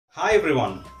Hi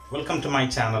everyone, welcome to my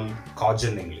channel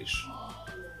Cogent English.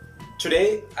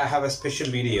 Today I have a special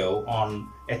video on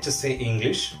HSA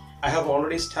English. I have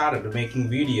already started making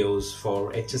videos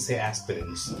for HSA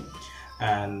aspirants,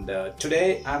 and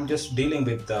today I'm just dealing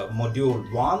with the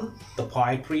module 1, the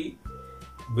poetry,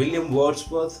 William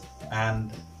Wordsworth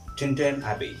and Tintern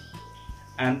Abbey.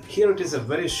 And here it is a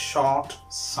very short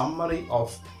summary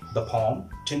of the poem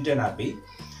Tintern Abbey,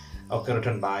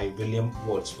 written by William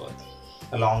Wordsworth,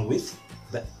 along with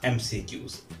the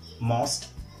MCQs, most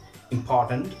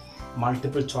important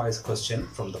multiple choice question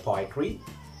from the poetry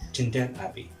Tintern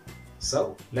Abbey.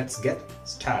 So let's get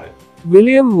started.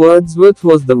 William Wordsworth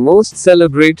was the most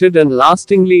celebrated and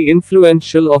lastingly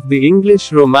influential of the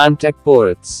English Romantic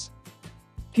poets.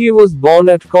 He was born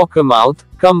at Cockermouth,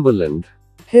 Cumberland.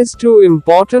 His two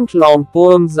important long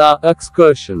poems are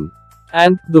Excursion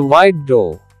and The White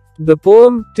Door. The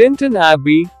poem, Tintern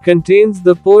Abbey, contains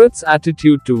the poet's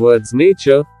attitude towards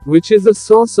nature, which is a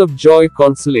source of joy,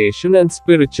 consolation, and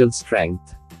spiritual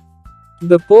strength.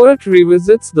 The poet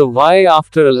revisits the why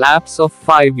after a lapse of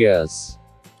 5 years.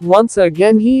 Once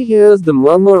again he hears the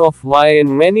murmur of why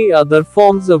in many other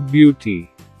forms of beauty.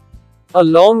 A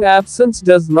long absence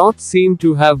does not seem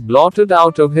to have blotted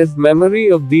out of his memory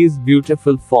of these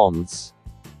beautiful forms.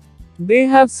 They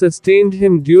have sustained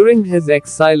him during his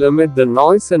exile amid the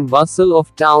noise and bustle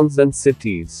of towns and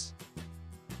cities.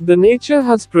 The nature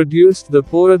has produced the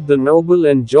poet the noble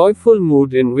and joyful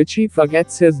mood in which he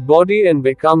forgets his body and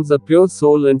becomes a pure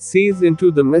soul and sees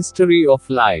into the mystery of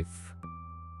life.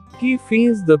 He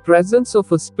feels the presence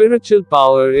of a spiritual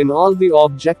power in all the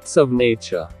objects of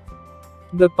nature.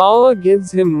 The power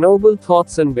gives him noble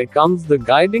thoughts and becomes the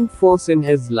guiding force in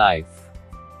his life.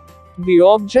 The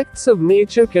objects of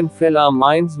nature can fill our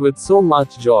minds with so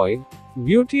much joy,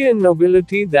 beauty and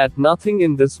nobility that nothing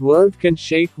in this world can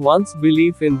shake one's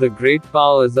belief in the great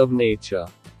powers of nature.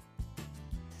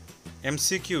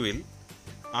 MCQവിൽ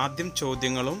ആദ്യം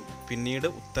ചോദ്യങ്ങളും പിന്നീട്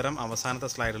ഉത്തരം അവസാനത്തെ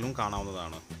സ്ലൈഡിലും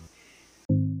കാണാവുന്നതാണ്.